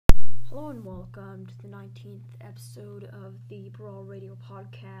Hello and welcome to the 19th episode of the Brawl Radio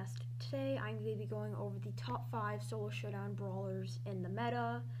podcast. Today I'm going to be going over the top 5 solo showdown brawlers in the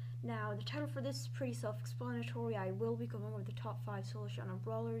meta. Now, the title for this is pretty self-explanatory. I will be going over the top 5 solo showdown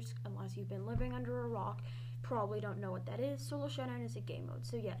brawlers. Unless you've been living under a rock, probably don't know what that is. Solo showdown is a game mode,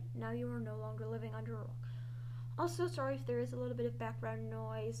 so yeah, now you are no longer living under a rock. Also, sorry if there is a little bit of background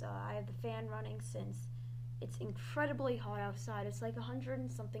noise. I have the fan running since it's incredibly hot outside. It's like 100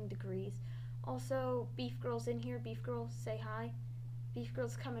 and something degrees. Also, Beef Girl's in here. Beef Girl, say hi. Beef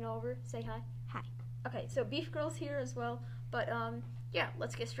Girl's coming over. Say hi. Hi. Okay, so Beef Girl's here as well. But, yeah,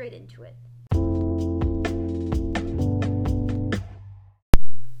 let's get straight into it.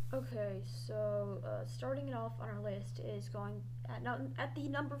 Okay, so, starting it off on our list is going at the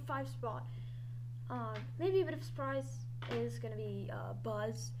number 5 spot. Maybe a bit of a surprise is going to be,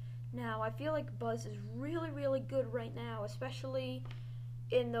 Buzz. Now, I feel like Buzz is really good right now, especially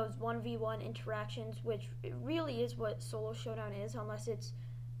in those 1v1 interactions, which it really is what solo showdown is, unless it's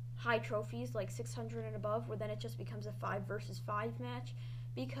high trophies, like 600 and above, where then it just becomes a 5 versus 5 match,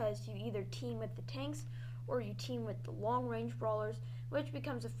 because you either team with the tanks, or you team with the long-range brawlers, which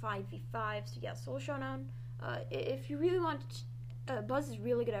becomes a 5v5, so yeah, solo showdown, if you really want to, Buzz is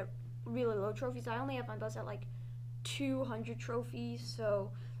really good at really low trophies. I only have my Buzz at like 200 trophies,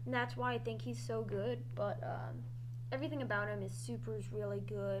 so and that's why I think he's so good, but everything about him is really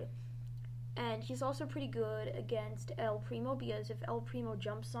good. And he's also pretty good against El Primo, because if El Primo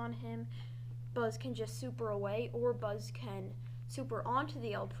jumps on him, Buzz can just super away, or Buzz can super onto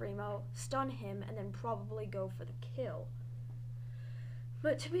the El Primo, stun him, and then probably go for the kill.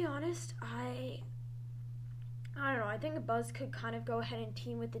 But to be honest, I don't know, I think Buzz could kind of go ahead and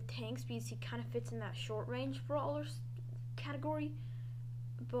team with the tanks, because he kind of fits in that short-range brawlers category.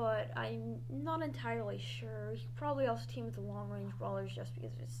 But I'm not entirely sure. He could probably also team with the long-range brawlers just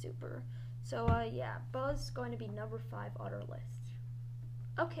because it's super. So, yeah, Buzz is going to be number 5 on our list.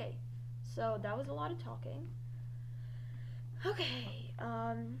 Okay, so that was a lot of talking. Okay,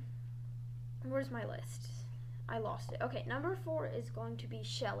 where's my list? I lost it. Okay, number 4 is going to be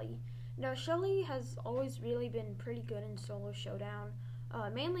Shelly. Now, Shelly has always really been pretty good in solo showdown,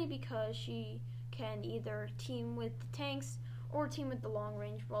 mainly because she can either team with the tanks or team with the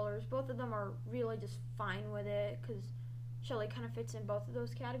long-range brawlers. Both of them are really just fine with it, because Shelly kind of fits in both of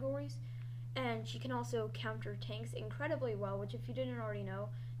those categories. And she can also counter tanks incredibly well, which if you didn't already know,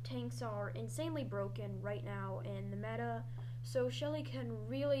 tanks are insanely broken right now in the meta. So Shelly can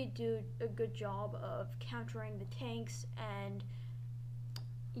really do a good job of countering the tanks. And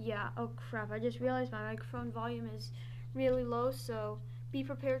yeah, oh crap, I just realized my microphone volume is really low, so be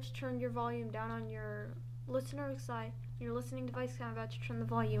prepared to turn your volume down on your your listening device. I'm about to turn the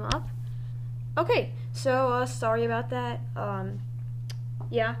volume up. Okay, so sorry about that.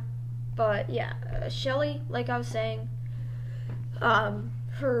 Shelly, like I was saying,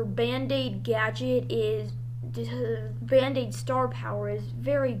 her Band-Aid gadget is Band-Aid star power is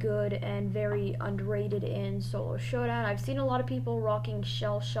very good and very underrated in solo showdown. I've seen a lot of people rocking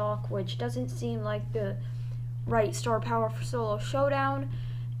Shell Shock, which doesn't seem like the right star power for solo showdown.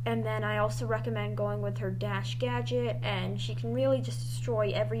 And then I also recommend going with her dash gadget, and she can really just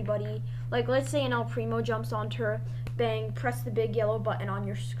destroy everybody. Like, let's say an El Primo jumps onto her, bang, press the big yellow button on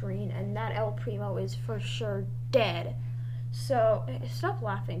your screen, and that El Primo is for sure dead. So, stop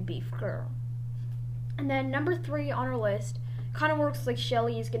laughing, Beef Girl. And then number 3 on our list kind of works like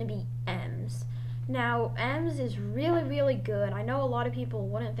Shelly, is going to be Ems. Now, Ems is really good. I know a lot of people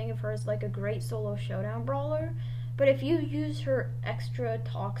wouldn't think of her as like a great solo showdown brawler, but if you use her extra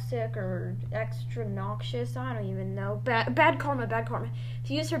toxic or extra noxious, I don't even know, bad karma. If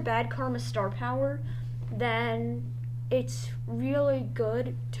you use her bad karma star power, then it's really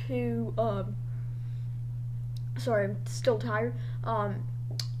good to, sorry, I'm still tired.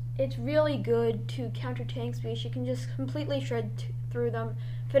 It's really good to counter tanks, because you can just completely shred through them.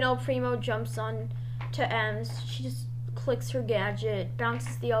 If an El Primo jumps on to Ems, she just clicks her gadget,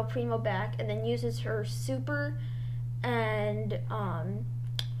 bounces the El Primo back, and then uses her super, and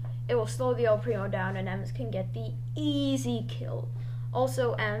it will slow the El Primo down, and Ems can get the easy kill.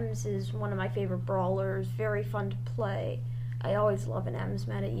 Also, Ems is one of my favorite brawlers, very fun to play. I always love an Ems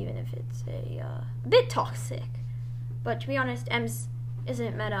meta, even if it's a bit toxic. But to be honest, Ems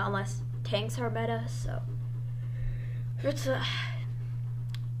isn't meta unless tanks are meta, so it's a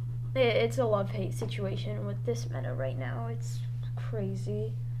love-hate situation with this meta right now. It's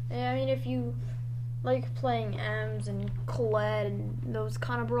crazy. I mean, if you like playing Ems and Colette and those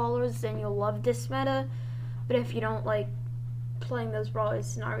kind of brawlers, then you'll love this meta. But if you don't like playing those brawlers.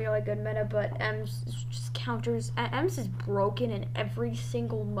 It's not really a good meta, but Ems just counters. Ems is broken in every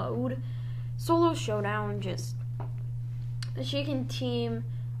single mode. Solo Showdown, she can team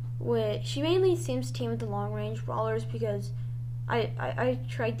with, she mainly seems to team with the long range brawlers because I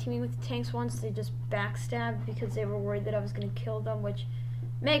tried teaming with the tanks once. They just backstabbed because they were worried that I was going to kill them, which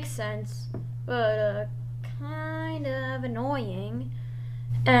makes sense, but kind of annoying.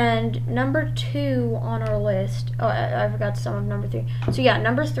 And number 2 on our list, oh, I forgot some of number 3. So yeah,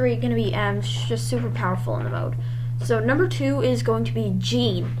 number 3 going to be M. She's just super powerful in the mode. So number 2 is going to be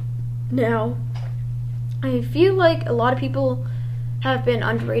Jean. Now, I feel like a lot of people have been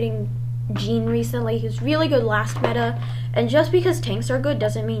underrating Jean recently. He was really good last meta, and just because tanks are good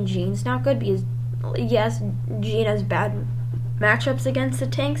doesn't mean Jean's not good, because yes, Jean has bad matchups against the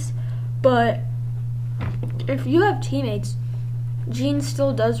tanks, but if you have teammates, Jean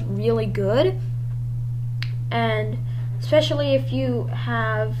still does really good. And especially if you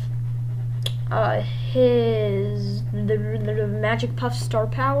have the Magic Puff star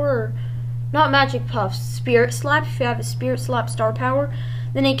power, or not Magic Puff, Spirit Slap. If you have a Spirit Slap star power,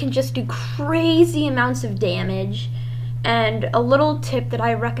 then it can just do crazy amounts of damage. And a little tip that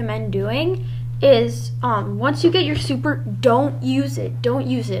I recommend doing is once you get your super, don't use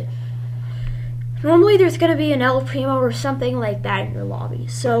it. Normally there's going to be an El Primo or something like that in your lobby,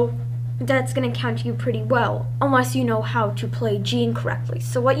 so that's going to count you pretty well, unless you know how to play Jean correctly.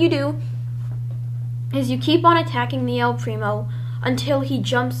 So what you do is you keep on attacking the El Primo until he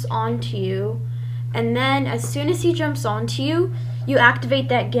jumps onto you, and then as soon as he jumps onto you, you activate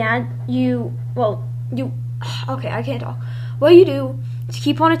that okay, I can't talk. What you do is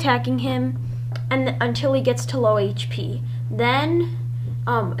keep on attacking him and until he gets to low HP. Then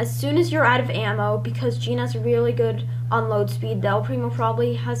as soon as you're out of ammo, because Jean has a really good unload speed, the El Primo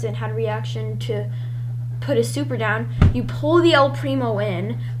probably hasn't had a reaction to put his super down, you pull the El Primo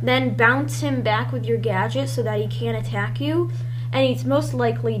in, then bounce him back with your gadget so that he can't attack you, and he's most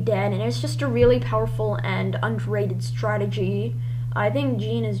likely dead, and it's just a really powerful and underrated strategy. I think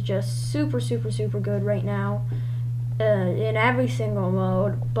Jean is just super good right now in every single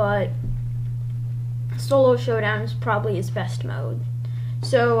mode, but Solo Showdown is probably his best mode.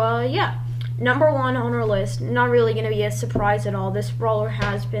 So, yeah, number 1 on our list, not really going to be a surprise at all. This brawler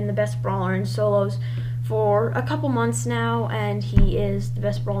has been the best brawler in solos for a couple months now, and he is the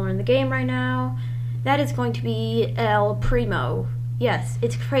best brawler in the game right now. That is going to be El Primo. Yes,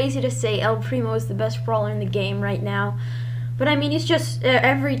 it's crazy to say El Primo is the best brawler in the game right now, but I mean, it's just,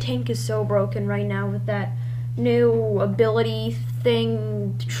 every tank is so broken right now with that new ability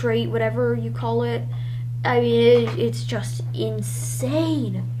thing, trait, whatever you call it. I mean, it's just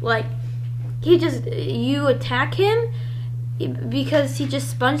insane. Like, you attack him because he just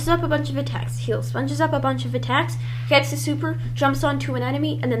sponges up a bunch of attacks. He'll sponges up a bunch of attacks, gets the super, jumps onto an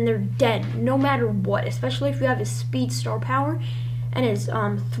enemy, and then they're dead, no matter what. Especially if you have his speed star power and his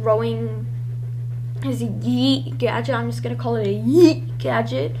throwing, his yeet gadget. I'm just gonna call it a yeet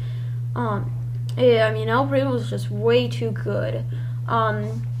gadget. Yeah, I mean, El Primo is just way too good.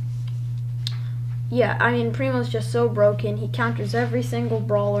 Yeah, I mean, Primo's just so broken. He counters every single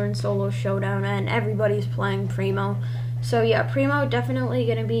brawler in Solo Showdown, and everybody's playing Primo. So yeah, Primo definitely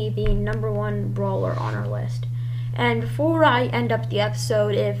going to be the number 1 brawler on our list. And before I end up the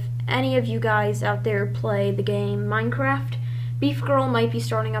episode, if any of you guys out there play the game Minecraft, Beef Girl might be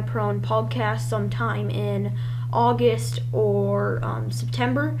starting up her own podcast sometime in August or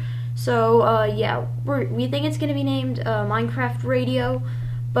September. So yeah, we think it's going to be named Minecraft Radio.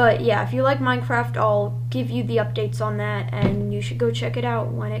 But yeah, if you like Minecraft, I'll give you the updates on that, and you should go check it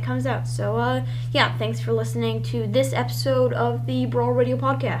out when it comes out. So yeah, thanks for listening to this episode of the Brawl Radio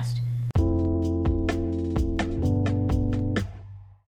Podcast.